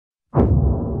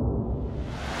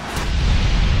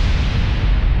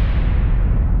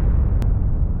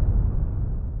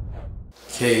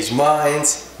Cage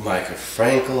Minds, Micah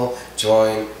Frankel,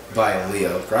 joined by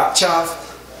Leo Grachev.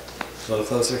 A little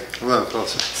closer? A little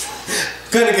closer.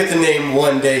 Gonna get the name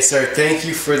one day, sir. Thank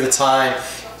you for the time.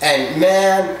 And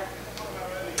man,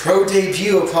 pro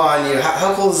debut upon you.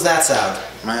 How cool does that sound?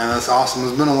 Man, that's awesome.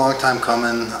 It's been a long time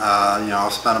coming.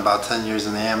 I've spent about 10 years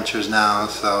in the amateurs now,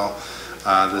 so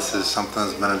this is something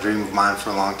that's been a dream of mine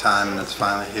for a long time, and it's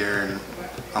finally here, and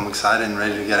I'm excited and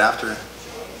ready to get after it.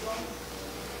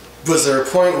 Was there a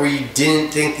point where you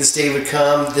didn't think this day would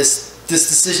come? This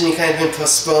decision you kind of been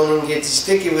postponing it? Did you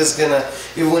think it was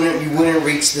you wouldn't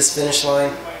reach this finish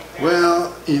line?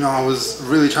 Well, I was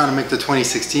really trying to make the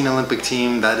 2016 Olympic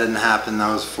team. That didn't happen.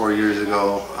 That was 4 years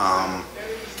ago.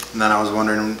 And then I was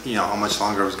wondering, how much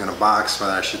longer I was going to box,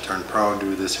 whether I should turn pro,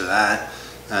 do this or that.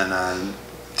 And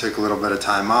took a little bit of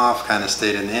time off, kind of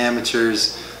stayed in the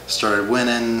amateurs, started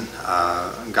winning,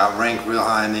 got ranked real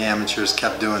high in the amateurs,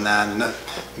 kept doing that. And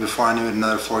before I knew it,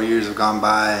 another 4 years have gone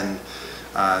by, and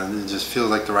it just feels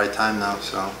like the right time now.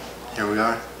 So here we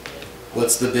are.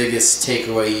 What's the biggest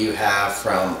takeaway you have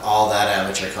from all that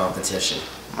amateur competition?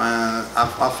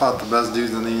 I've fought the best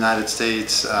dudes in the United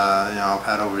States. I've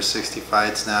had over 60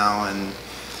 fights now, and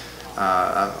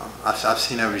I've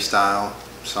seen every style.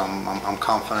 So I'm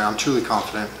confident. I'm truly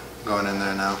confident going in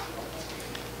there now.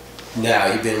 Now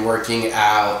you've been working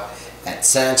out at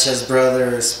Sanchez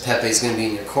Brothers. Pepe's going to be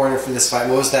in your corner for this fight.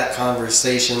 What was that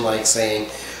conversation like, saying,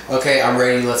 "Okay, I'm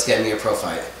ready. Let's get me a pro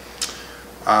fight"?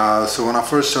 So when I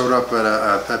first showed up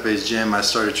at Pepe's gym, I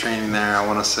started training there. I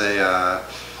want to say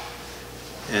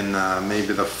in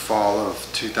maybe the fall of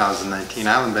 2019.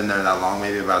 I haven't been there that long,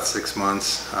 maybe about 6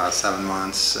 months, 7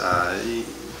 months. He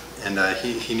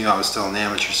knew I was still in the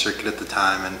amateur circuit at the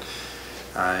time, and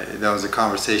that was a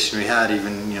conversation we had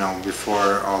even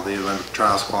before all the Olympic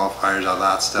trials qualifiers, all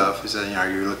that stuff. He said, "Are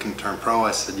you looking to turn pro?"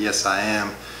 I said, "Yes, I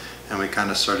am." And we kind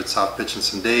of started soft pitching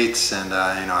some dates, and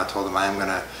I told him I am going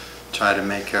to try to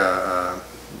make the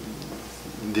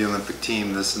Olympic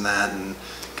team, this and that, and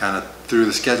kind of threw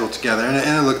the schedule together, and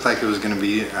it looked like it was going to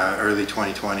be early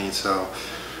 2020. So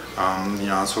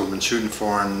that's what we've been shooting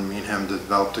for, and me and him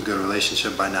developed a good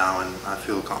relationship by now, and I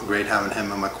feel great having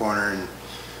him in my corner, and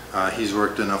he's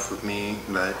worked enough with me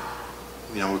that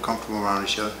we're comfortable around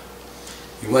each other.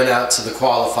 You went out to the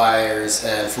qualifiers,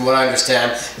 and from what I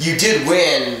understand, you did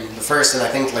win the first and I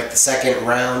think like the second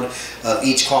round of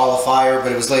each qualifier,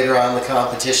 but it was later on in the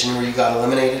competition where you got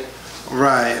eliminated?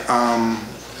 Right.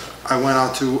 I went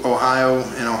out to Ohio.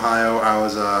 In Ohio, I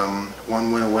was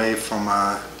one win away from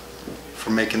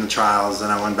making the trials. Then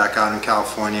I went back out in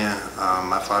California.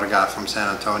 I fought a guy from San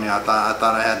Antonio. I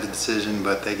thought I had the decision,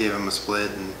 but they gave him a split,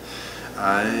 and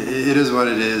it is what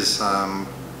it is.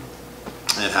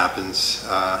 It happens.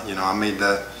 I made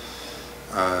the,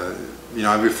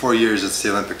 every 4 years it's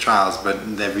the Olympic trials, but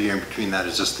every year in between that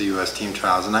is just the U.S. team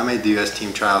trials. And I made the U.S.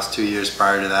 team trials 2 years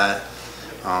prior to that.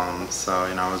 So,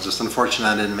 it was just unfortunate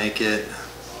I didn't make it.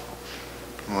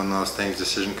 One of those things,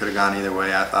 decision could have gone either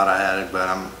way. I thought I had it, but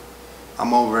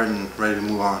I'm over it and ready to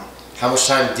move on. How much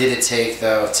time did it take,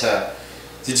 though,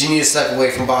 did you need to step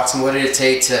away from boxing? What did it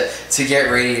take to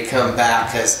get ready to come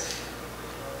back? Because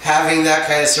having that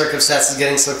kind of circumstances,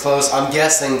 getting so close, I'm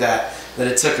guessing that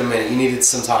it took a minute. You needed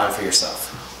some time for yourself.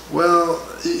 Well,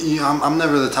 I'm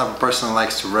never the type of person that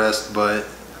likes to rest, but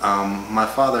my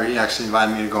father, he actually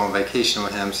invited me to go on vacation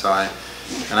with him,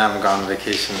 and I haven't gone on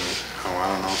vacation in, I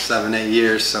don't know, 7, 8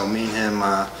 years. So me and him,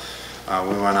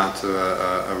 we went out to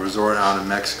a resort out in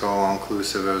Mexico, all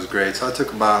inclusive. It was great. So I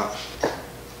took about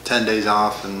 10 days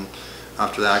off, and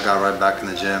after that I got right back in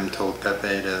the gym, told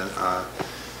Pepe to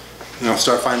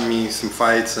start finding me some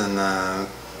fights, and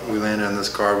we landed on this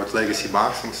card with Legacy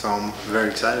Boxing, so I'm very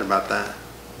excited about that.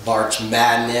 March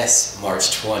Madness, March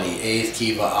 28th,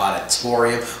 Kiva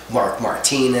Auditorium, Mark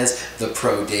Martinez, the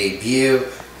pro debut.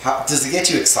 Does it get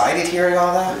you excited hearing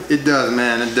all that? It does,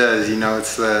 man, it does.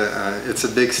 It's a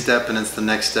big step, and it's the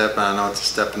next step, and I know it's a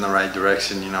step in the right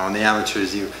direction. In the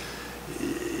amateurs,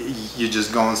 you're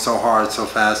just going so hard, so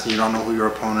fast, and you don't know who your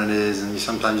opponent is, and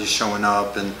sometimes you're showing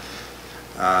up, and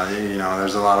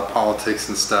there's a lot of politics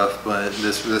and stuff, but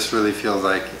this really feels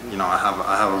like I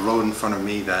have a road in front of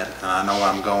me that I know where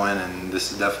I'm going, and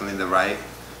this is definitely the right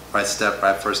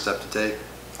first step to take.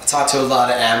 I talk to a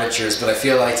lot of amateurs, but I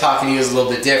feel like talking to you is a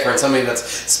little bit different. Somebody that's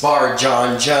sparred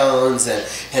John Jones and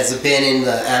has been in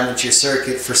the amateur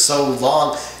circuit for so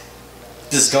long.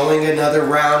 Does going another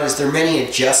round, is there many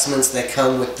adjustments that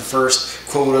come with the first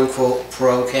quote-unquote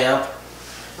pro camp?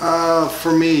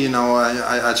 For me,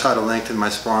 I try to lengthen my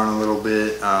sparring a little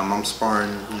bit. I'm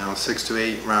sparring, 6 to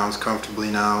 8 rounds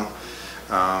comfortably now.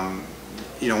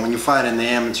 you know, when you fight in the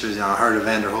amateurs, you know, I heard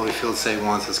Evander Holyfield say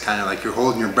once, it's kind of like you're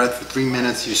holding your breath for 3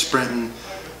 minutes, you're sprinting,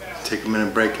 take a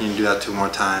minute break, and you do that 2 more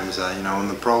times. You know, in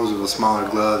the pros with the smaller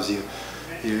gloves, you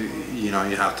know,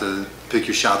 you have to pick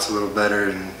your shots a little better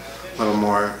and a little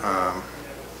more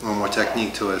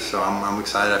technique to it. So I'm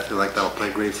excited. I feel like that'll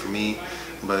play great for me.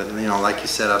 But you know, like you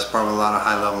said, I sparred with a lot of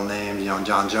high-level names. You know,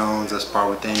 John Jones. I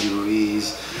sparred with Andy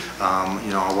Ruiz.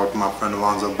 You know, I worked with my friend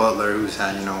Alonzo Butler, who's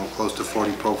had, you know, close to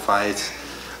 40 pro fights.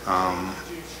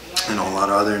 You know, a lot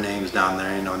of other names down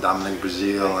there. You know, Dominic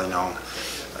Brazil. You know,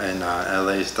 and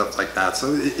LA, stuff like that.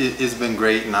 So it's been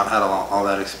great, and I've had all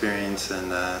that experience.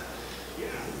 And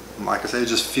like I say, it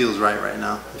just feels right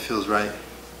now. It feels right.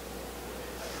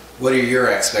 What are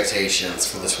your expectations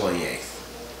for the 28th?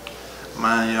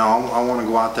 Man, you know, I want to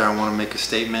go out there. I want to make a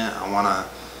statement. I want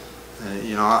to,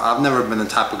 you know, I've never been the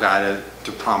type of guy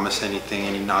to promise anything,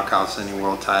 any knockouts, any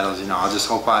world titles. You know, I just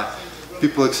hope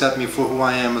people accept me for who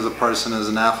I am as a person, as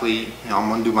an athlete. You know, I'm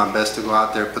going to do my best to go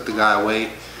out there, put the guy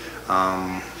away.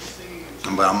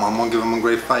 But I'm going to give him a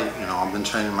great fight. You know, I've been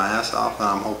training my ass off, and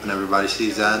I'm hoping everybody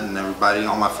sees that, and everybody,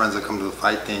 all my friends that come to the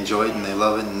fight, they enjoy it and they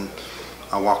love it, and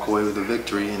I walk away with a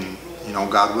victory. And, you know,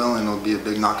 God willing, it'll be a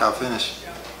big knockout finish.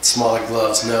 Smaller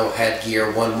gloves, no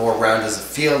headgear, one more round. Does it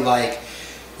feel like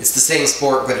it's the same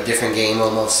sport but a different game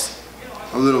almost?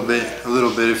 A little bit.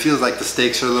 It feels like the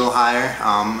stakes are a little higher.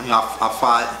 You know, I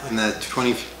fought in the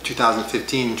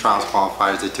 2015 trials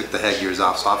qualifiers. They took the headgears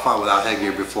off, so I fought without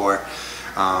headgear before.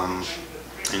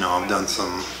 You know, I've done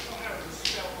some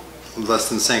less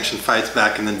than sanctioned fights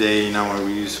back in the day, you know, where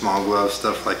we use small gloves,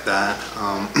 stuff like that.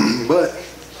 But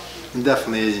it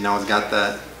definitely is, you know, it's got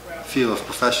that feel of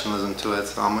professionalism to it,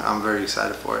 so I'm very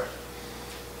excited for it.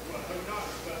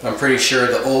 I'm pretty sure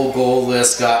the old goal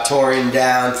list got torn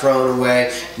down, thrown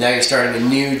away. Now you're starting a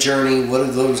new journey. What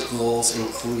do those goals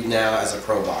include now as a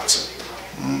pro boxer?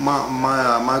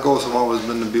 My goals have always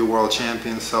been to be a world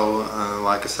champion, so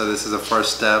like I said, this is a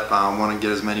first step. I want to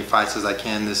get as many fights as I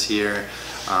can this year.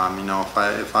 You know,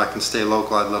 if I can stay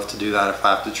local, I'd love to do that. If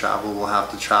I have to travel, we'll have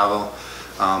to travel.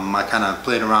 I kind of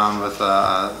played around with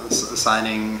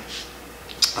signing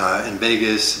in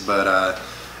Vegas, but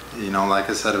you know, like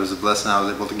I said, it was a blessing. I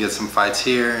was able to get some fights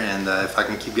here, and if I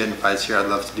can keep getting fights here, I'd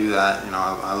love to do that. You know,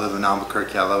 I live in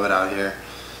Albuquerque. I love it out here,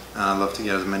 and I'd love to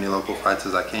get as many local fights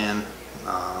as I can.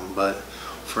 But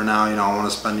for now, you know, I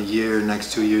want to spend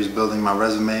next 2 years building my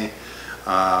resume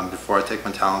before I take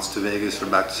my talents to Vegas or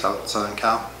back to Southern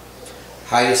Cal.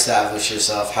 How do you establish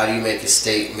yourself? How do you make a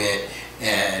statement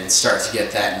and start to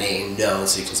get that name known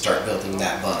so you can start building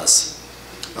that buzz?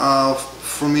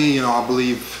 For me, you know, I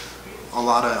believe a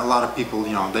lot of people,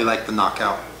 you know, they like the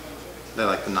knockout. They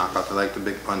like the knockout. They like the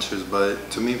big punches.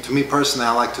 But to me personally,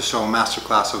 I like to show a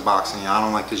masterclass of boxing. I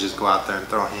don't like to just go out there and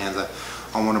throw hands.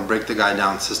 I want to break the guy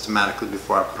down systematically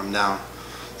before I put him down.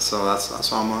 So that's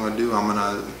what I'm going to do. I'm going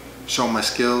to show my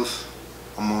skills.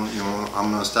 I'm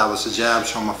going to establish a jab,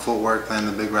 show my footwork, land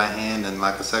the big right hand, and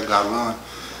like I said, God willing,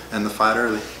 end the fight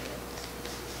early.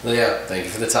 Well, yeah, thank you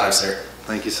for the time, sir.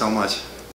 Thank you so much.